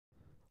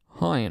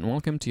Hi and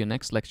welcome to your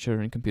next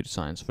lecture in computer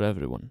science for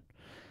everyone.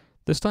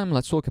 This time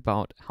let's talk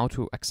about how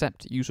to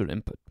accept user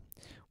input.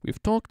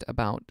 We've talked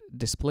about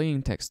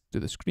displaying text to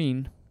the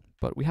screen,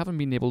 but we haven't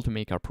been able to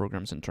make our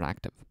programs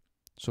interactive.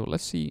 So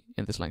let's see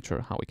in this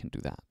lecture how we can do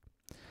that.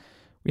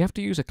 We have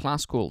to use a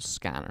class called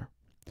scanner.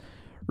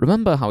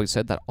 Remember how we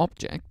said that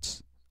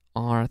objects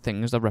are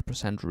things that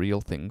represent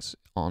real things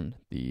on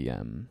the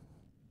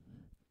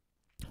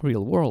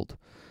real world.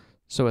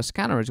 So a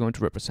scanner is going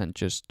to represent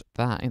just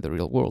that in the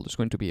real world. It's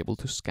going to be able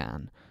to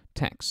scan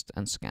text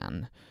and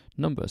scan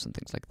numbers and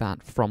things like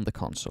that from the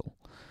console.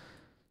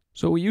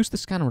 So we use the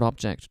scanner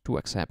object to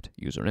accept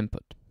user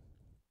input.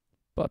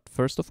 But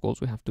first, of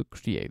course, we have to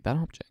create that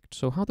object.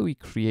 So how do we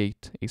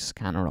create a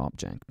scanner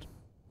object?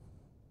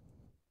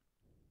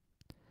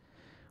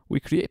 We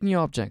create new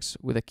objects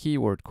with a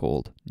keyword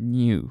called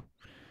new.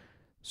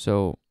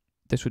 So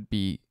this would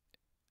be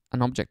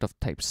an object of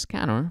type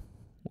scanner.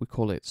 We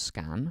call it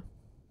scan.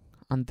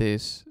 And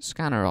this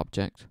scanner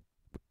object,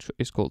 which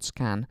is called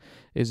scan,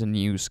 is a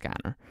new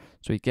scanner.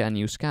 So we get a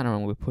new scanner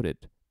and we put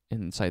it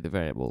inside the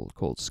variable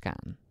called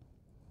scan.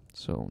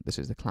 So this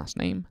is the class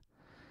name,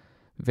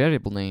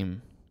 variable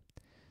name,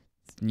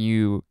 the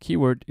new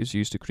keyword is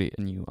used to create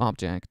a new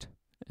object,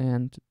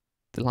 and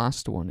the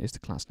last one is the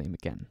class name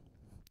again.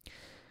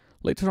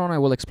 Later on I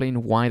will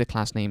explain why the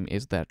class name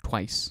is there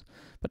twice,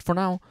 but for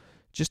now,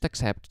 just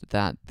accept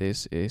that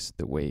this is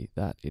the way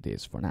that it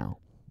is for now.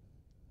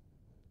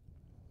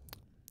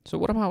 So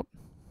what about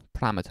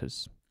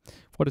parameters?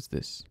 What is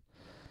this?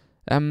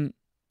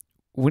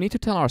 We need to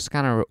tell our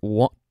scanner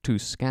what to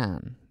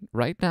scan.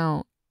 Right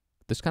now,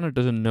 the scanner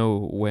doesn't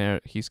know where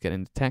he's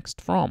getting the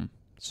text from.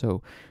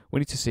 So we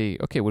need to say,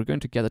 okay, we're going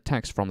to get the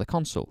text from the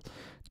console.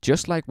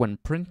 Just like when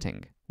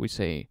printing, we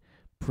say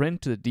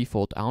print the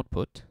default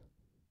output.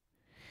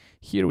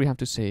 Here we have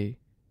to say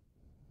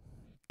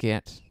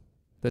get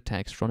the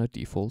text from a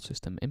default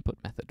system input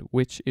method,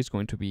 which is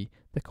going to be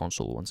the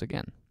console once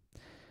again.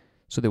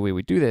 So the way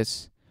we do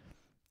this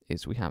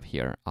is we have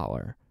here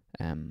our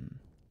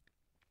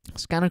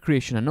scanner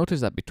creation, and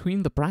notice that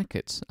between the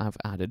brackets I've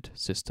added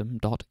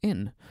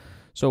system.in.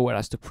 So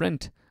whereas to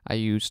print I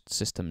used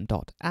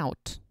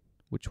system.out,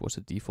 which was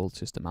a default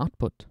system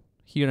output,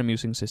 here I'm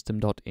using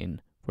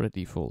system.in for a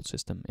default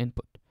system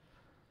input.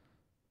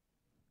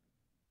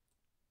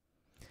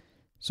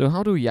 So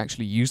how do we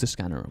actually use the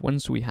scanner?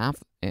 Once we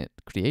have it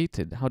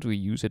created, how do we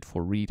use it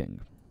for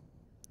reading?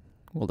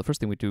 Well, the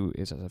first thing we do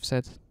is, as I've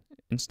said,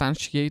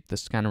 instantiate the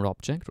scanner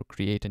object or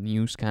create a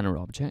new scanner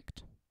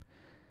object.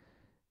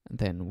 And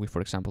then we,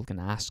 for example,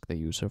 can ask the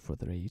user for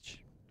their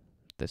age.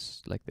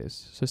 Like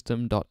this,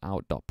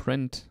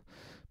 system.out.print,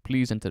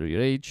 please enter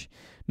your age.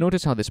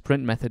 Notice how this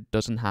print method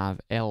doesn't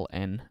have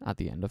ln at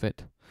the end of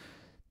it.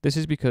 This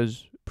is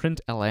because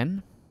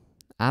println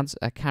adds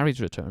a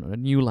carriage return or a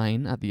new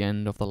line at the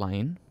end of the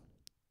line.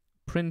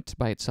 Print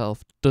by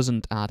itself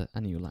doesn't add a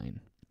new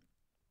line.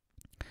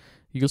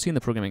 You'll see in the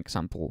programming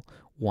example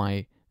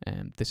why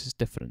this is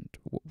different,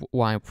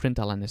 why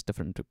println is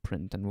different to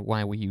print, and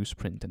why we use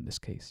print in this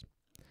case.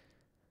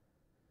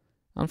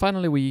 And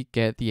finally, we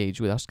get the age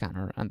with our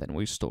scanner, and then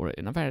we store it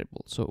in a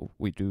variable. So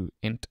we do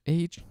int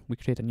age, we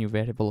create a new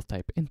variable of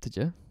type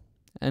integer,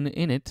 and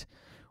in it,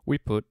 we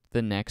put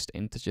the next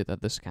integer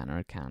that the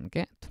scanner can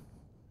get.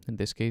 In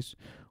this case,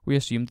 we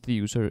assume that the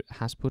user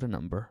has put a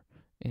number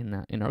in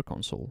our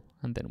console,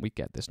 and then we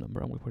get this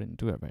number and we put it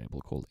into a variable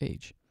called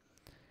age.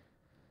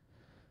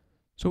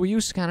 So we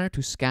use scanner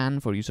to scan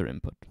for user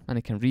input, and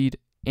it can read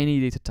any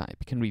data type.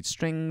 It can read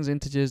strings,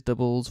 integers,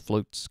 doubles,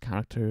 floats,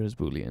 characters,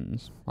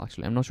 booleans. Well,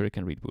 actually, I'm not sure it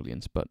can read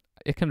booleans, but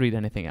it can read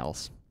anything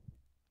else.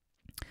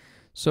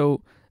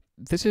 So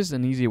this is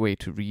an easy way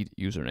to read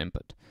user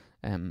input.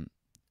 In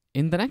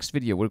the next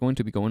video, we're going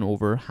to be going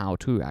over how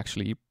to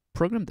actually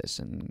program this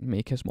and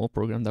make a small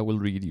program that will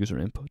read user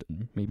input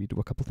and maybe do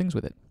a couple things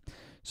with it.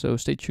 So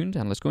stay tuned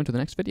and let's go into the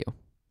next video.